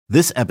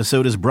This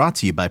episode is brought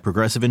to you by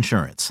Progressive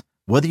Insurance.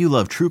 Whether you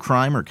love true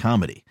crime or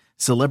comedy,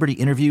 celebrity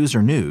interviews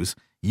or news,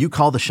 you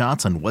call the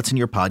shots on what's in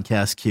your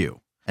podcast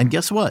queue. And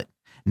guess what?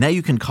 Now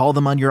you can call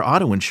them on your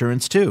auto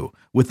insurance too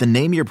with the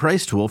Name Your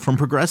Price tool from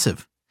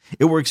Progressive.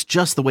 It works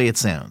just the way it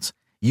sounds.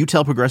 You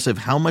tell Progressive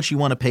how much you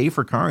want to pay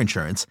for car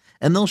insurance,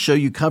 and they'll show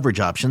you coverage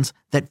options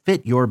that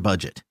fit your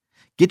budget.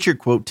 Get your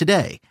quote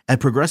today at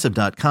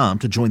Progressive.com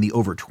to join the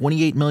over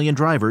 28 million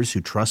drivers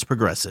who trust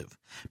Progressive.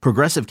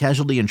 Progressive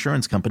Casualty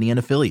Insurance Company and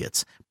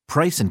Affiliates.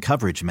 Price and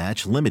coverage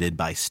match limited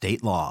by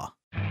state law.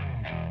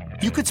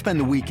 You could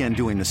spend the weekend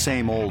doing the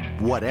same old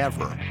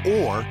whatever,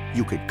 or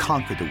you could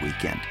conquer the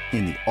weekend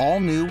in the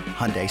all-new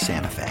Hyundai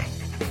Santa Fe.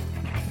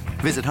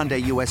 Visit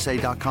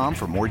HyundaiUSA.com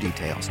for more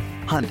details.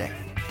 Hyundai,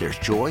 there's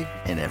joy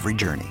in every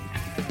journey.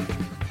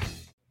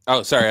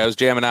 Oh, sorry, I was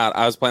jamming out.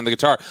 I was playing the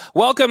guitar.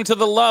 Welcome to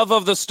the Love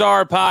of the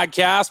Star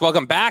podcast.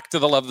 Welcome back to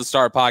the Love of the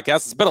Star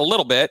podcast. It's been a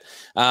little bit.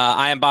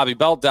 I am Bobby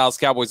Belt, Dallas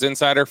Cowboys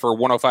insider for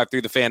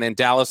 105.3 The Fan in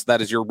Dallas.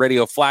 That is your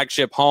radio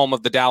flagship home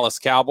of the Dallas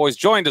Cowboys.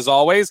 Joined, as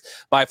always,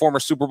 by former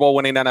Super Bowl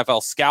winning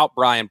NFL scout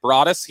Brian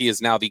Broaddus. He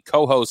is now the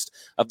co-host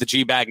of the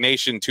G-Bag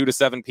Nation, 2 to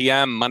 7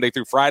 p.m., Monday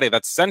through Friday.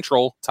 That's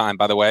Central Time,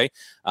 by the way,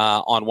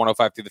 on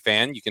 105.3 The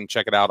Fan. You can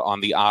check it out on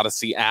the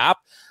Odyssey app.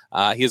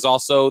 He is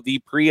also the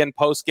pre- and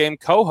post-game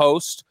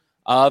co-host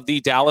of the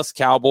Dallas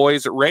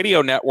Cowboys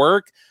radio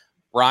network.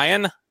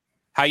 Brian,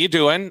 how you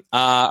doing?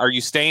 Are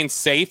you staying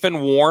safe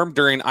and warm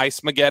during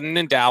Ice-Mageddon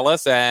in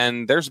Dallas?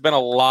 And there's been a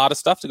lot of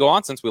stuff to go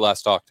on since we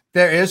last talked.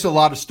 There is a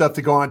lot of stuff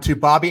to go on too,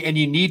 Bobby, and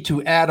you need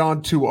to add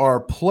on to our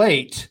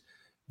plate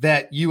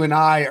that you and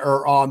I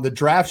are on the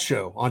draft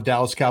show on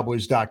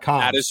DallasCowboys.com.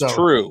 That is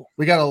true.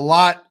 We got a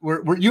lot.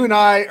 We're you and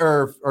I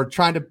are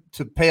trying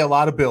to pay a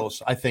lot of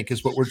bills, I think,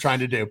 is what we're trying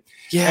to do.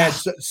 Yeah.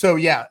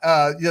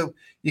 And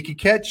you can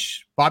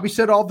catch, Bobby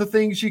said all the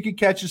things you can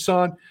catch us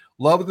on.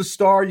 Love of the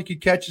Star, you can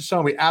catch us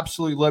on. We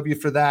absolutely love you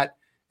for that.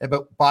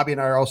 But Bobby and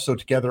I are also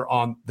together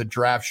on the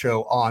draft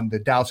show on the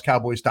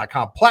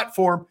DallasCowboys.com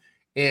platform.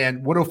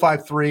 And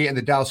 105.3 and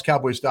the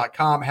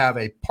DallasCowboys.com have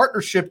a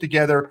partnership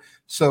together.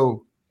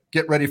 So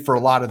get ready for a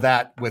lot of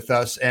that with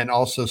us, and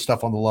also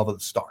stuff on the Love of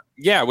the Star.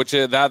 Yeah, which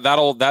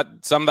that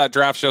some of that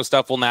draft show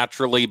stuff will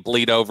naturally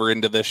bleed over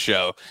into this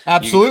show.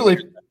 Absolutely.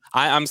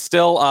 I'm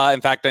still,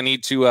 in fact, I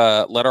need to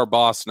let our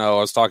boss know.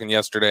 I was talking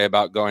yesterday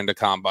about going to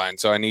Combine,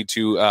 so I need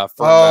to firm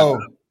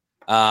that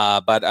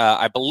up. But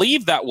I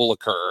believe that will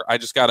occur. I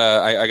just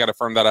gotta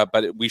firm that up.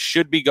 But we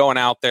should be going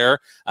out there,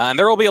 and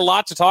there will be a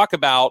lot to talk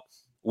about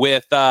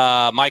with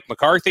Mike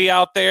McCarthy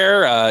out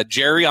there,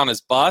 Jerry on his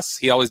bus.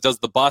 He always does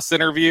the bus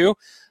interview.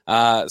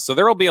 So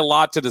there will be a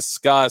lot to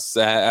discuss,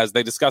 as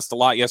they discussed a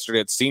lot yesterday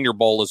at Senior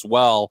Bowl as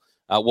well.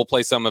 We'll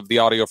play some of the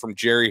audio from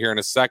Jerry here in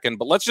a second,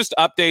 but let's just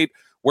update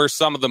where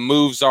some of the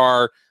moves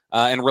are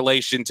in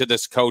relation to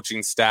this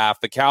coaching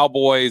staff. The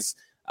Cowboys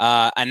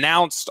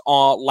announced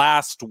on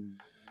last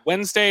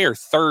Wednesday or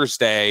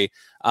Thursday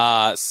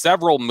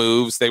several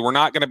moves. They were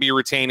not going to be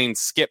retaining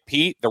Skip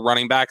Pete, the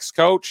running backs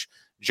coach,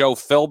 Joe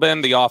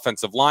Philbin, the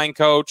offensive line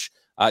coach,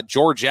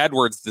 George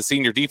Edwards, the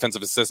senior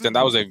defensive assistant.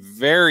 That was a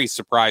very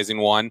surprising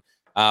one.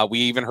 We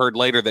even heard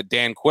later that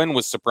Dan Quinn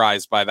was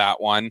surprised by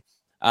that one.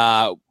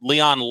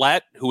 Leon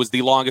Lett, who was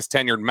the longest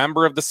tenured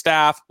member of the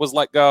staff, was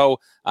let go.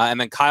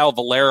 And then Kyle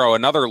Valero,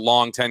 another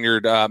long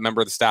tenured member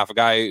of the staff, a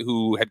guy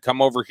who had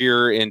come over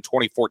here in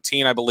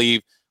 2014, I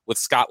believe, with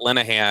Scott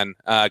Linehan,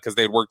 because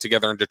they had worked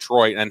together in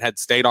Detroit and had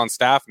stayed on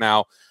staff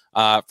now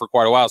for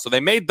quite a while. So they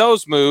made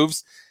those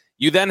moves.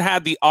 You then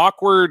had the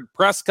awkward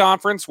press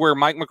conference where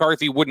Mike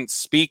McCarthy wouldn't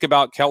speak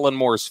about Kellen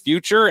Moore's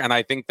future, and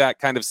I think that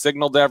kind of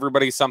signaled to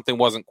everybody something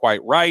wasn't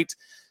quite right.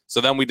 So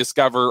then we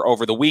discover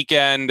over the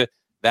weekend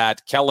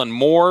that Kellen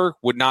Moore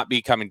would not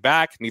be coming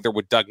back, neither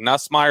would Doug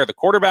Nussmeier, the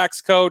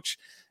quarterback's coach,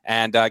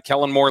 and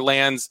Kellen Moore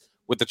lands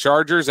with the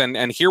Chargers.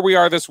 And here we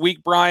are this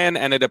week, Brian,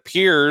 and it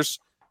appears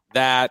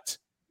that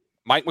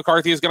Mike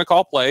McCarthy is going to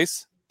call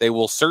plays. They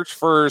will search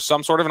for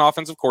some sort of an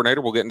offensive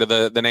coordinator. We'll get into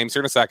the names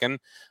here in a second.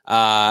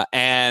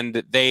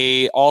 And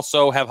they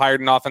also have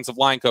hired an offensive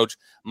line coach,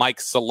 Mike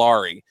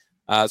Solari.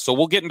 So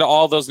we'll get into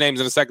all those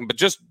names in a second. But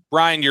just,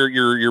 Brian,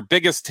 your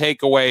biggest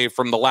takeaway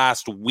from the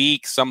last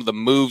week, some of the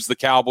moves the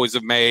Cowboys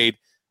have made.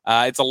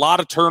 It's a lot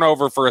of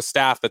turnover for a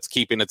staff that's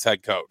keeping its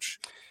head coach.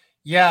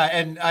 Yeah,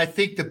 and I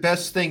think the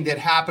best thing that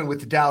happened with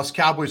the Dallas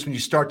Cowboys when you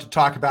start to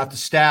talk about the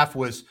staff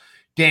was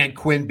Dan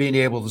Quinn being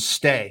able to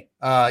stay.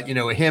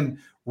 Him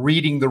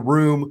reading the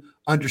room,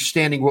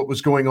 understanding what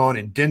was going on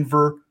in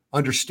Denver,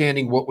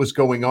 understanding what was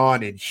going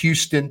on in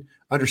Houston,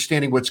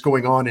 understanding what's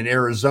going on in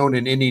Arizona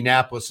and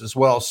Indianapolis as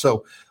well.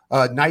 So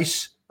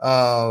nice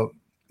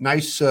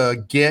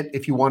get,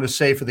 if you want to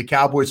say, for the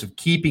Cowboys of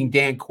keeping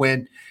Dan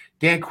Quinn.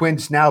 Dan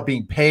Quinn's now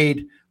being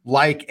paid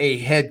like a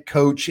head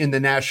coach in the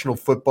National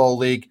Football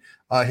League.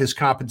 His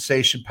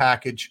compensation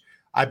package,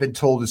 I've been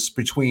told, is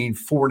between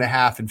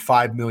 $4.5 and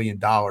 $5 million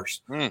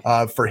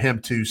for him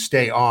to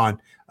stay on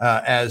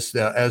as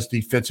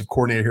defensive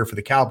coordinator here for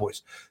the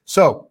Cowboys.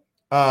 So,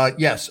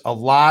 yes, a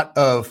lot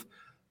of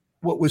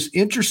what was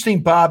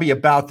interesting, Bobby,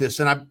 about this,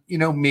 and I'm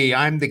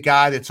the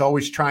guy that's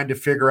always trying to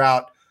figure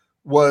out,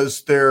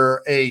 was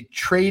there a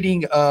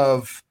trading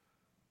of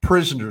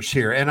prisoners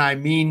here? And I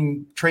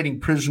mean trading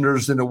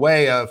prisoners in a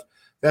way of,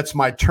 that's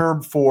my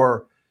term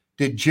for,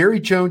 did Jerry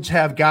Jones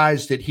have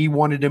guys that he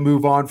wanted to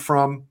move on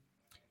from,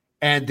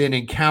 and then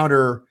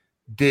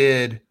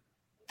did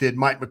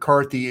Mike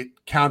McCarthy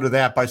counter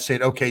that by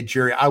saying, okay,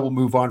 Jerry, I will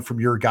move on from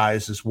your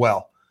guys as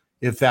well,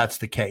 if that's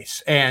the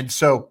case? And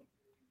so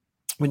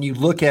when you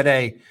look at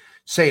a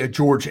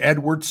George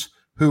Edwards,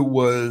 who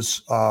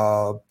was,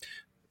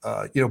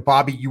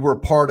 Bobby, you were a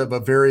part of a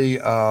very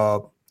a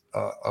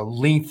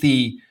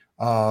lengthy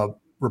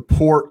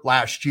report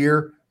last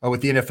year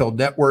with the NFL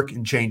Network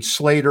and Jane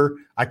Slater.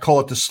 I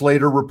call it the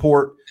Slater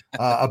Report,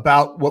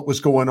 about what was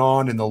going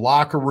on in the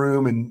locker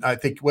room. And I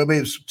think, maybe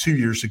it was 2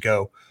 years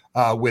ago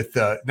now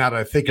that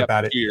I think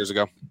about it. 2 years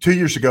ago. 2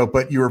 years ago,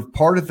 but you were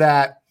part of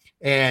that.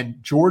 And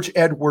George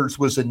Edwards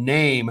was a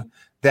name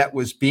that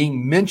was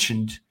being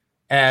mentioned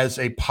as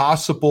a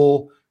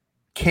possible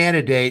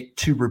candidate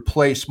to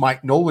replace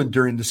Mike Nolan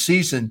during the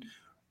season,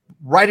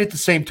 right at the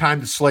same time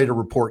the Slater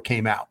Report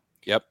came out.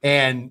 Yep.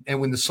 And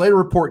when the Slater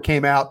Report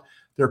came out,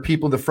 there are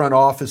people in the front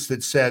office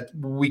that said,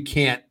 we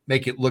can't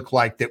make it look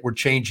like that we're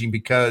changing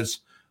because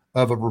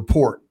of a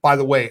report. By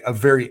the way, a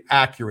very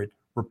accurate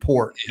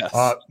report.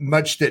 Yes.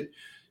 Much that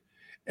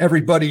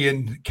everybody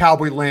in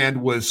Cowboy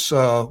land was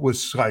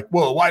like,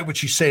 well, why would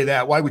she say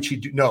that? Why would she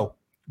do? No,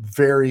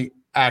 very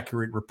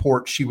accurate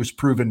report. She was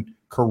proven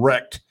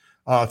correct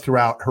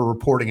throughout her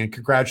reporting, and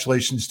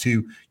congratulations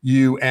to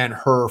you and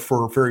her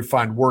for very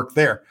fine work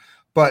there.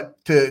 But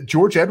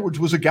George Edwards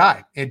was a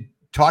guy, and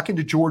talking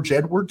to George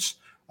Edwards,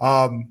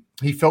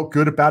 he felt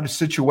good about his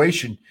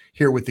situation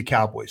here with the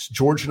Cowboys.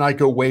 George and I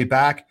go way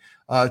back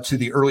to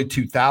the early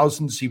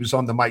 2000s. He was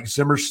on the Mike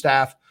Zimmer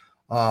staff.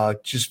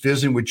 Just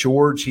visiting with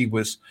George, he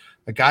was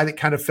a guy that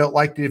kind of felt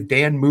like if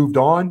Dan moved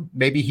on,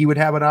 maybe he would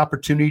have an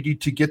opportunity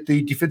to get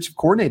the defensive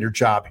coordinator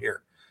job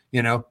here,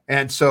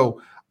 And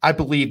so I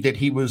believe that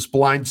he was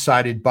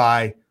blindsided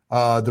by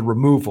the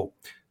removal.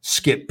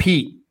 Skip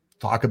Pete,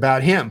 talk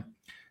about him.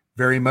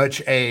 Very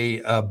much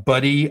a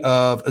buddy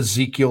of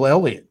Ezekiel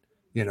Elliott.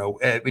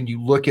 When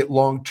you look at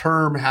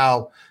long-term,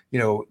 how,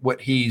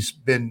 what he's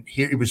been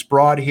here, he was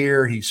brought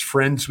here. He's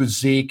friends with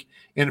Zeke,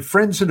 and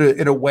friends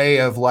in a way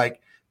of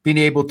like being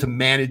able to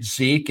manage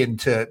Zeke. And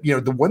to,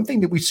 the one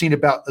thing that we've seen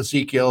about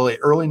Ezekiel Elliott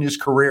early in his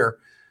career,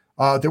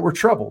 there were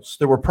troubles,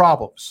 there were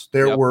problems,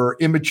 there were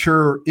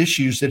immature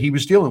issues that he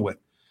was dealing with,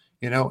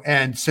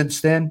 and since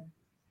then,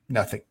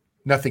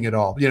 nothing at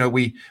all.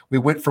 We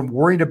went from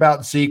worrying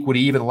about Zeke, would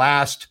he even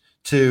last,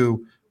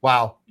 to,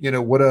 wow,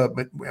 what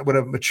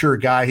a mature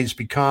guy he's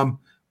become.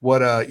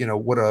 What a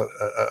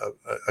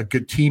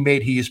good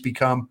teammate he has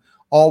become.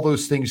 All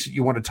those things that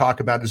you want to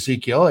talk about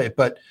Ezekiel Elliott.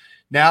 But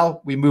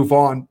now we move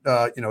on.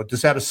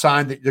 Does that a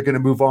sign that they're going to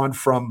move on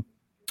from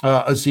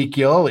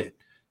Ezekiel Elliott?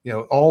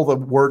 All the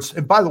words.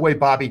 And by the way,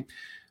 Bobby,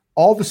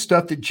 all the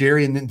stuff that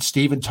Jerry and then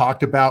Steven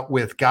talked about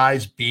with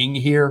guys being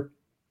here,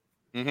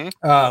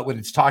 when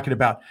it's talking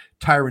about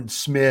Tyron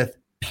Smith,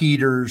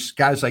 Peters,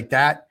 guys like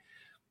that,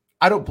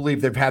 I don't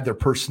believe they've had their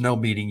personnel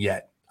meeting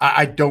yet.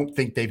 I don't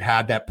think they've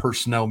had that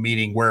personnel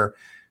meeting where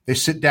they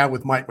sit down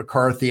with Mike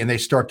McCarthy and they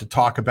start to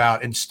talk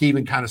about, and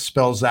Steven kind of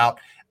spells out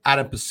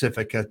Adam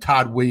Pacifica,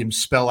 Todd Williams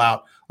spell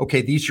out,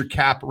 okay, these are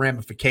cap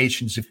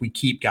ramifications if we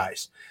keep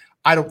guys.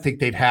 I don't think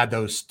they've had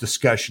those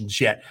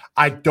discussions yet.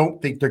 I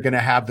don't think they're going to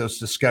have those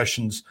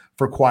discussions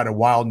for quite a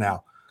while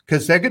now,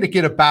 because they're going to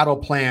get a battle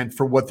plan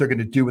for what they're going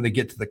to do when they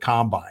get to the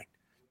combine.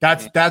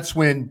 That's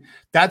when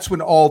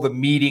all the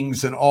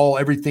meetings and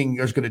everything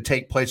is going to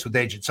take place with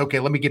agents. Okay,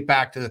 let me get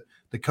back to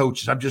the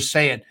coaches. I'm just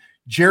saying,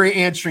 Jerry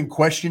answering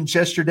questions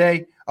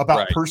yesterday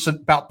about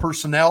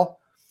personnel.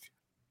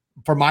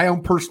 From my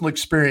own personal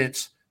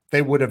experience,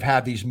 they would have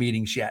had these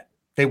meetings yet.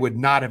 They would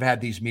not have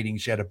had these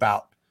meetings yet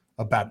about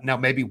now.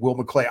 Maybe Will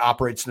McClay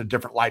operates in a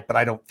different light, but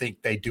I don't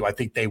think they do. I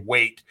think they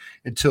wait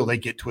until they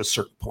get to a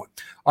certain point.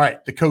 All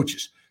right, the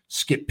coaches.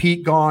 Skip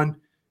Pete gone.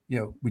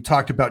 We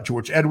talked about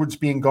George Edwards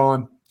being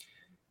gone.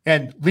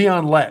 And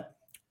Leon Lett,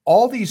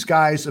 all these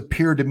guys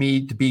appear to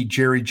me to be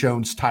Jerry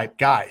Jones type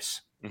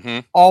guys.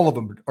 Mm-hmm. All of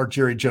them are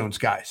Jerry Jones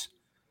guys.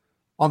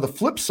 On the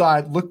flip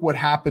side, look what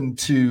happened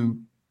to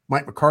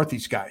Mike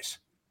McCarthy's guys.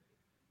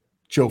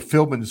 Joe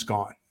Philbin is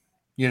gone.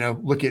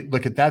 Look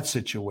at that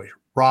situation.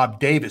 Rob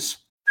Davis.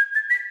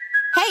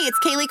 Hey, it's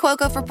Kaylee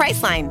Cuoco for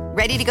Priceline.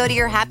 Ready to go to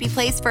your happy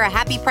place for a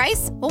happy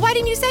price? Well, why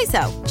didn't you say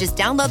so? Just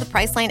download the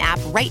Priceline app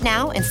right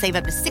now and save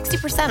up to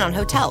 60% on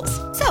hotels.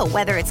 So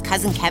whether it's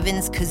Cousin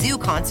Kevin's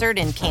Kazoo Concert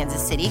in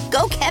Kansas City,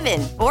 go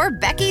Kevin, or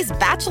Becky's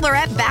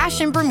Bachelorette Bash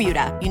in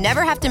Bermuda, you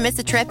never have to miss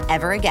a trip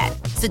ever again.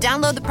 So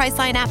download the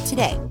Priceline app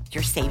today.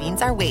 Your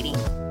savings are waiting.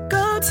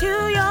 Go to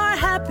your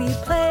happy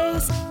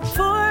place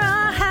for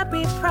a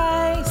happy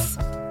price.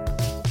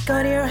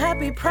 Go to your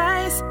happy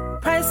price,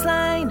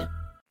 Priceline.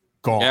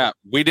 Gone. Yeah,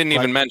 we didn't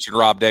even mention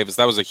Rob Davis.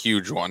 That was a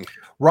huge one.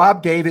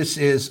 Rob Davis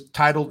is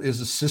titled as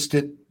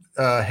assistant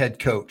head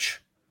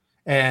coach.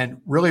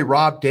 And really,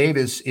 Rob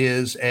Davis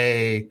is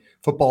a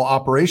football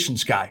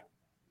operations guy.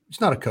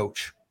 He's not a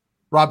coach.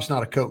 Rob's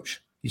not a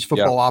coach. He's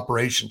football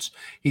operations.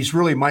 He's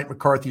really Mike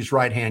McCarthy's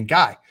right-hand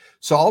guy.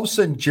 So all of a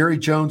sudden, Jerry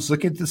Jones,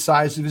 looking at the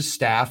size of his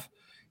staff,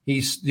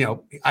 he's,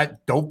 I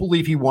don't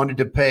believe he wanted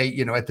to pay,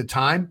 at the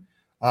time,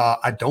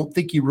 I don't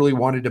think he really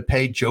wanted to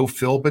pay Joe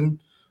Philbin,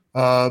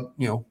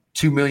 $2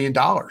 million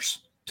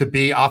to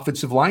be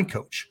offensive line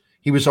coach.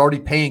 He was already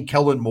paying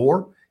Kellen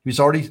Moore. He was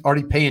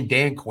already paying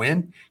Dan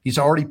Quinn. He's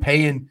already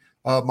paying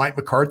Mike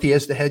McCarthy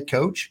as the head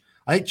coach.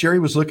 I think Jerry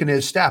was looking at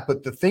his staff.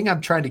 But the thing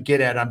I'm trying to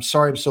get at, I'm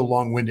sorry I'm so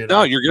long-winded.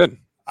 No, you're good.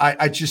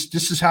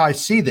 This is how I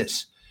see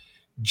this.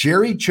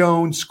 Jerry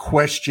Jones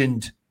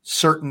questioned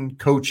certain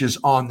coaches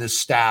on this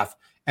staff,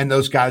 and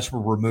those guys were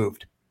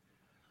removed.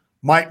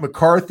 Mike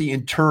McCarthy,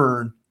 in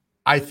turn,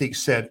 I think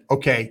said,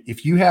 okay,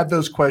 if you have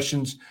those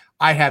questions,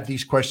 I have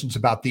these questions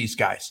about these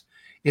guys.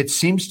 It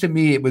seems to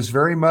me it was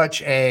very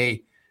much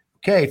okay,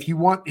 if you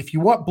want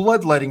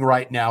bloodletting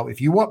right now, if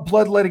you want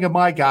bloodletting of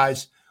my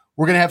guys,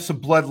 we're going to have some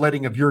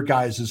bloodletting of your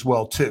guys as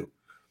well too.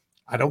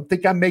 I don't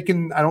think I'm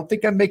making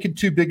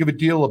too big of a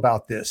deal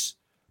about this,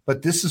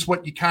 but this is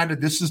what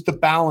this is the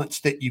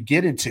balance that you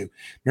get into.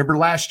 Remember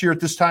last year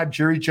at this time,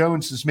 Jerry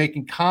Jones is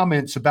making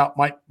comments about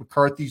Mike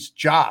McCarthy's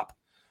job.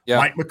 Yeah.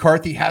 Mike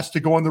McCarthy has to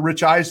go on the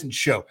Rich Eisen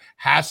show,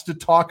 has to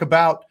talk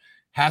about,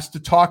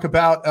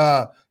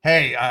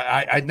 hey,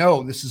 I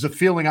know this is a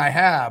feeling I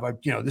have.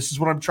 This is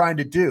what I'm trying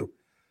to do.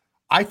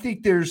 I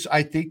think there's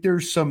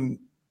some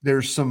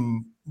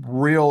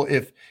real,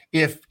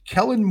 if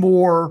Kellen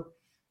Moore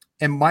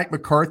and Mike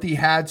McCarthy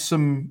had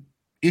some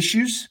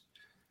issues,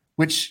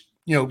 which,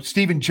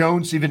 Stephen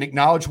Jones even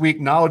acknowledged. We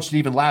acknowledged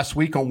even last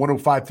week on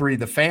 105.3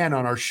 The Fan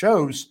on our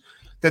shows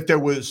that there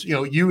was,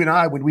 you and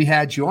I, when we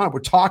had you on, we're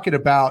talking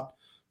about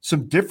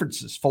some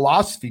differences,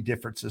 philosophy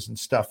differences and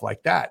stuff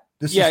like that.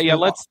 Let's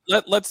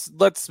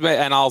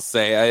and I'll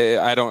say,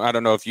 I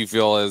don't know if you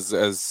feel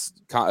as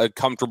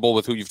comfortable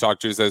with who you've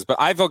talked to says, but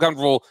I feel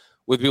comfortable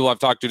with people I've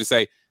talked to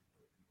say,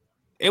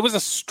 it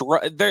was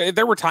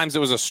there were times it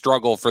was a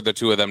struggle for the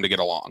two of them to get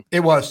along. It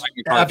was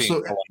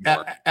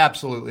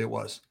absolutely it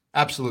was.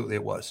 Absolutely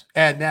it was.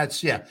 And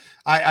that's,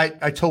 I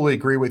totally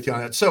agree with you on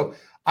that. So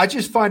I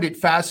just find it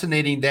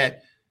fascinating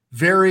that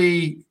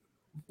very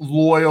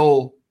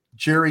loyal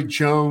Jerry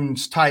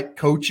Jones type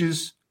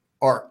coaches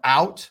are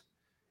out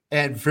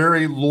and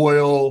very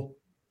loyal,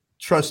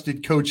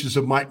 trusted coaches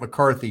of Mike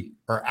McCarthy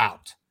are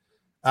out.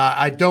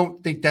 I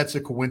don't think that's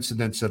a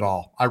coincidence at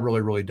all. I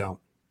really, really don't.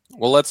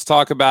 Well, let's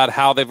talk about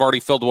how they've already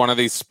filled one of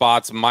these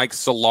spots. Mike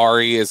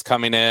Solari is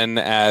coming in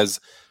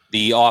as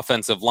the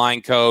offensive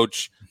line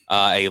coach,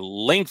 a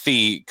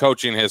lengthy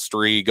coaching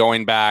history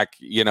going back,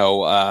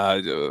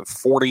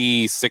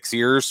 46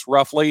 years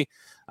roughly.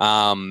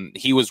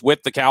 He was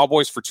with the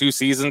Cowboys for 2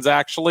 seasons,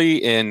 actually,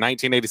 in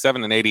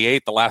 1987 and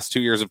 88, the last 2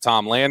 years of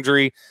Tom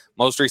Landry.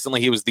 Most recently,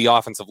 he was the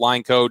offensive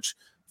line coach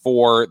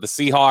for the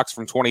Seahawks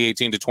from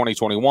 2018 to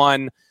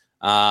 2021.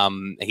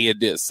 He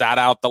had sat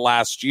out the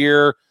last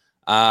year.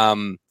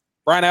 Brian,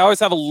 I always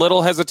have a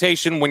little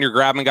hesitation when you're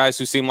grabbing guys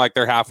who seem like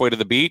they're halfway to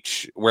the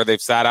beach, where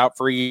they've sat out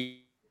for a year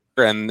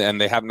and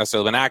they haven't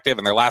necessarily been active,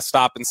 and their last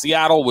stop in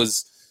Seattle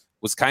was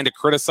kind of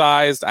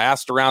criticized. I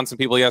asked around some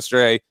people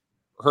yesterday,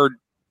 heard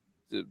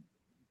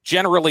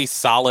generally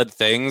solid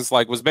things.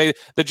 Like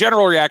the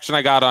general reaction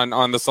I got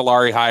on the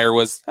Solari hire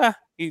was,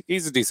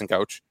 he's a decent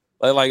coach.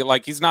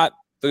 Like he's not.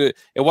 It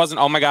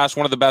wasn't, oh my gosh,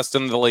 one of the best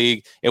in the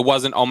league. It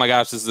wasn't, oh my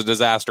gosh, this is a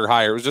disaster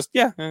hire. It was just,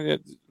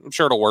 I'm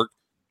sure it'll work.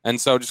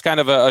 And so just kind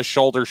of a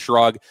shoulder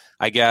shrug,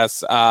 I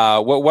guess.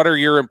 What are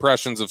your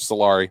impressions of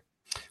Solari?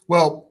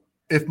 Well,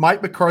 if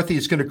Mike McCarthy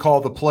is going to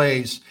call the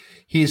plays,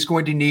 he's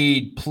going to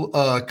need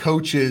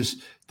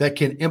coaches that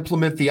can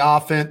implement the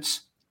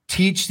offense,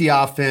 teach the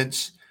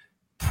offense,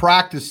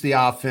 practice the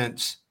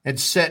offense, and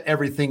set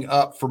everything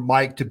up for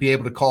Mike to be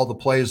able to call the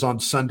plays on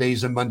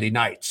Sundays and Monday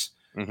nights.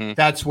 Mm-hmm.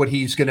 That's what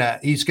he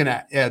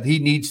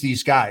needs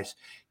these guys.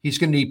 He's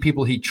going to need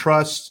people he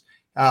trusts.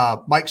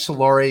 Mike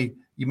Solari,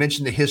 you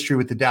mentioned the history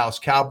with the Dallas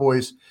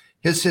Cowboys.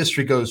 His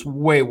history goes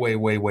way, way,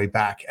 way, way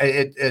back.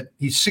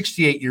 He's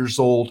 68 years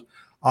old.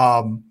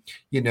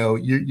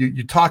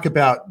 You talk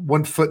about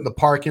 1 foot in the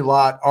parking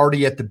lot,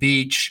 already at the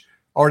beach,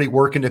 already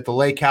working at the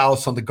lake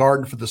house on the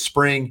garden for the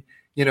spring,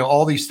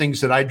 all these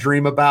things that I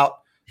dream about,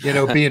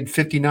 being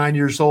 59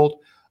 years old.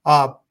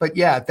 But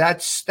yeah,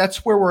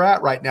 that's where we're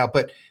at right now.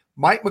 But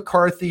Mike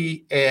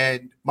McCarthy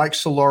and Mike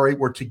Solari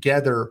were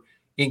together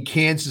in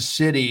Kansas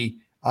City.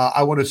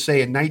 I want to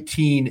say in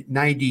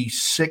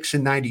 1996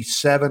 and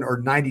 97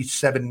 or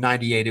 97,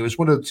 98. It was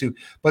one of the two,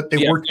 but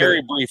they weren't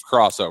very brief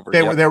crossover.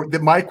 They were there.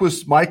 Mike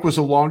was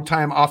a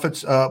longtime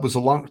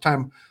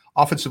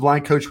offensive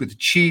line coach with the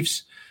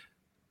Chiefs.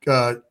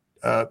 Mike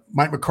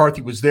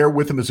McCarthy was there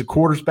with him as a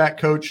quarterback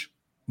coach.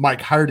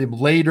 Mike hired him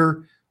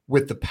later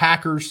with the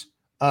Packers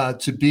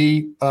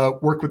to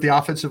work with the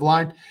offensive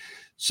line.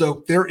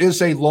 So there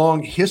is a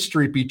long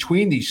history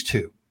between these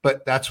two.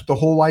 But that's the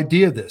whole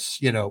idea of this.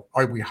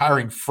 Are we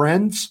hiring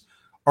friends?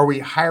 Are we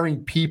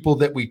hiring people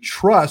that we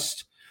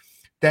trust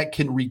that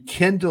can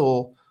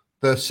rekindle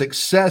the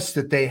success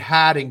that they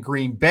had in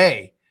Green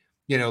Bay.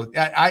 You know,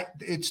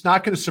 it's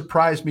not going to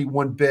surprise me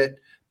one bit,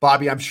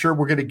 Bobby. I'm sure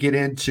we're going to get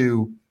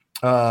into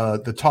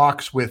the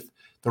talks with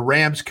the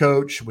Rams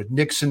coach, with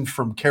Nixon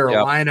from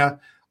Carolina.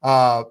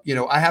 You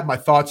know, I have my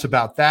thoughts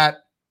about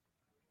that,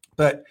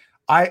 but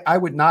I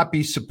would not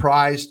be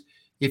surprised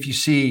if you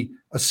see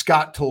a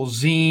Scott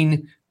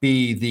Tolzien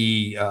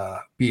be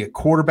a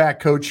quarterback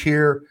coach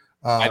here.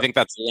 I think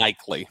that's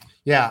likely.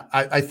 Yeah,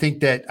 I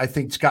think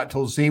Scott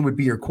Tolzien would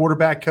be your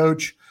quarterback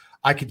coach.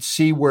 I could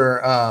see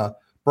where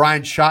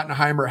Brian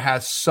Schottenheimer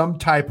has some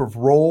type of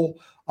role.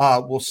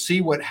 We'll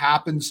see what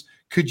happens.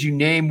 Could you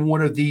name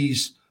one of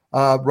these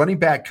running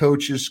back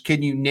coaches?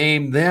 Can you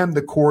name them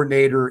the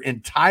coordinator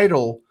and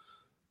title?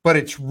 But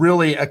it's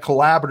really a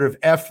collaborative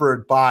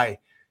effort by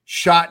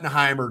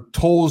Schottenheimer,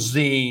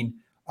 Tolzien,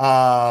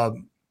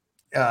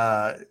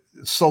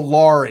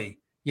 Solari,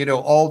 you know,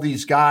 all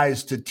these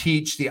guys to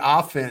teach the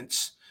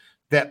offense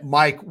that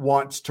Mike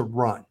wants to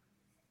run.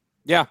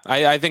 Yeah,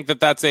 I think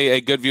that's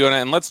a good view.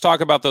 And let's talk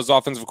about those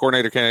offensive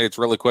coordinator candidates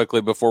really quickly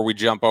before we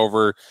jump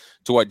over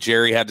to what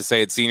Jerry had to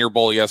say at Senior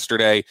Bowl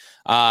yesterday.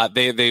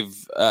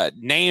 They've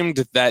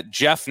named that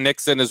Jeff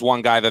Nixon is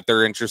one guy that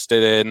they're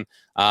interested in,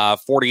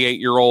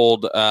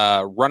 48-year-old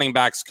running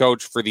backs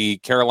coach for the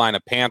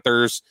Carolina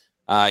Panthers.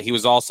 He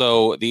was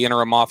also the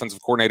interim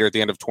offensive coordinator at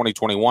the end of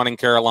 2021 in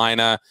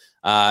Carolina,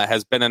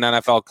 has been an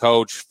NFL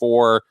coach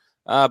for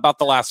about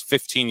the last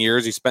 15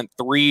 years. He spent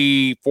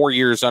 3-4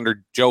 years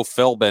under Joe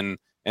Philbin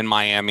in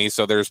Miami,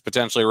 so there's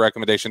potentially a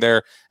recommendation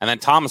there. And then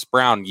Thomas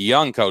Brown,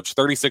 young coach,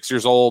 36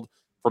 years old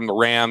from the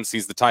Rams.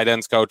 He's the tight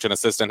ends coach and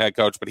assistant head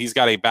coach, but he's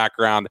got a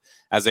background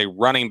as a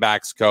running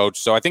backs coach.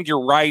 So I think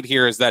you're right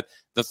here is that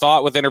the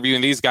thought with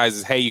interviewing these guys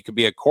is, hey, you could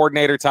be a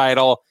coordinator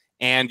title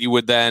and you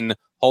would then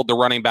hold the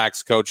running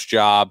backs coach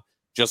job,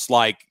 just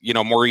like, you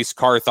know, Maurice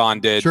Carthon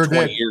did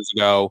 20 years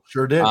ago.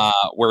 Sure did.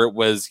 Where it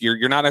was,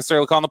 you're not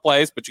necessarily calling the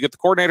plays, but you get the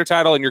coordinator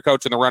title and you're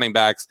coaching the running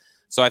backs.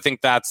 So I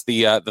think that's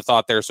the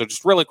thought there. So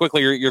just really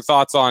quickly, your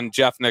thoughts on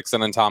Jeff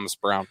Nixon and Thomas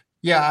Brown.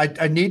 Yeah,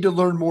 I need to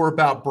learn more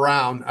about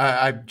Brown.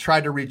 I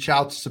tried to reach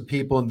out to some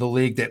people in the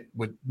league that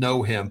would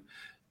know him.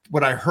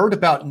 What I heard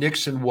about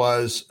Nixon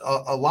was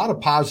a lot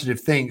of positive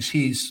things.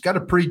 He's got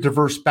a pretty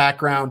diverse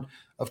background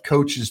of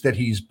coaches that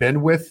he's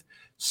been with.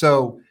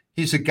 So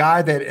he's a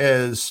guy that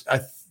is,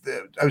 I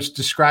was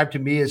described to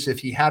me as if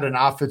he had an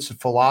offensive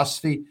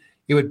philosophy,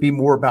 it would be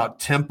more about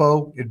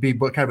tempo. It'd be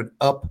kind of an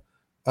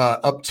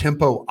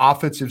up-tempo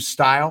offensive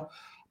style.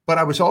 But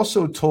I was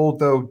also told,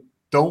 though,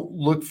 don't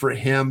look for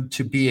him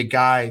to be a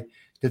guy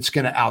that's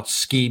going to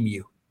out-scheme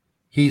you.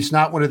 He's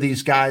not one of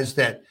these guys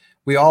that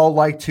we all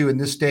like to, in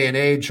this day and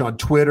age, on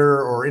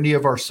Twitter or any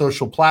of our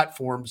social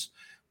platforms,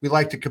 we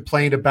like to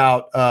complain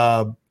about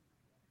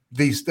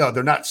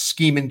they're not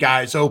scheming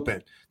guys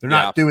open. They're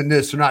not doing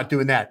this. They're not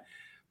doing that.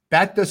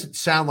 That doesn't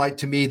sound like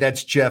to me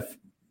that's Jeff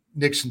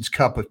Nixon's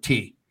cup of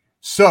tea.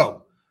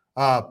 So,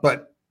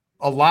 but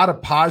a lot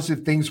of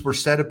positive things were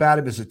said about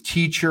him as a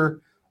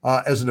teacher,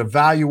 as an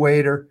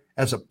evaluator,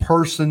 as a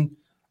person,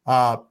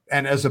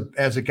 and as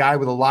a guy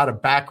with a lot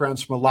of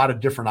backgrounds from a lot of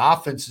different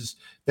offenses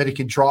that he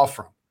can draw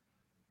from.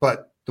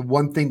 But the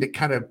one thing that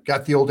kind of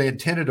got the old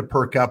antenna to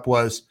perk up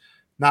was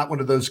not one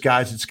of those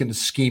guys that's going to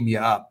scheme you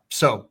up.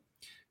 So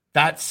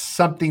that's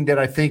something that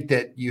I think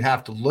that you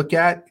have to look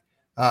at.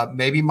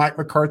 Maybe Mike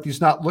McCarthy's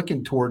not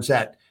looking towards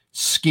that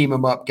scheme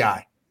him up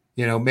guy.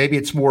 You know, maybe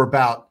it's more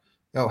about,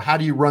 you know, how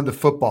do you run the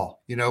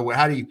football? You know,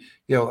 how do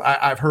you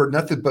I've heard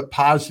nothing but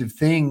positive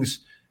things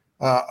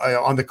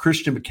on the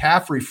Christian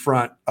McCaffrey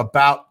front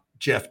about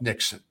Jeff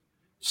Nixon.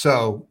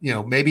 So, you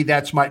know, maybe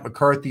that's Mike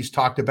McCarthy's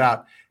talked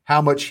about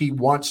how much he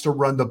wants to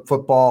run the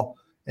football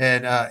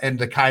and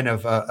the kind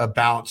of a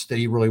balance that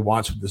he really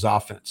wants with his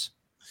offense.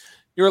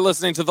 You're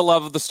listening to the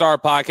Love of the Star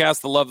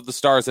podcast. The Love of the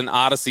Star is an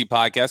Odyssey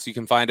podcast. You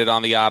can find it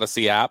on the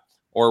Odyssey app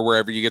or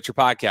wherever you get your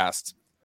podcasts.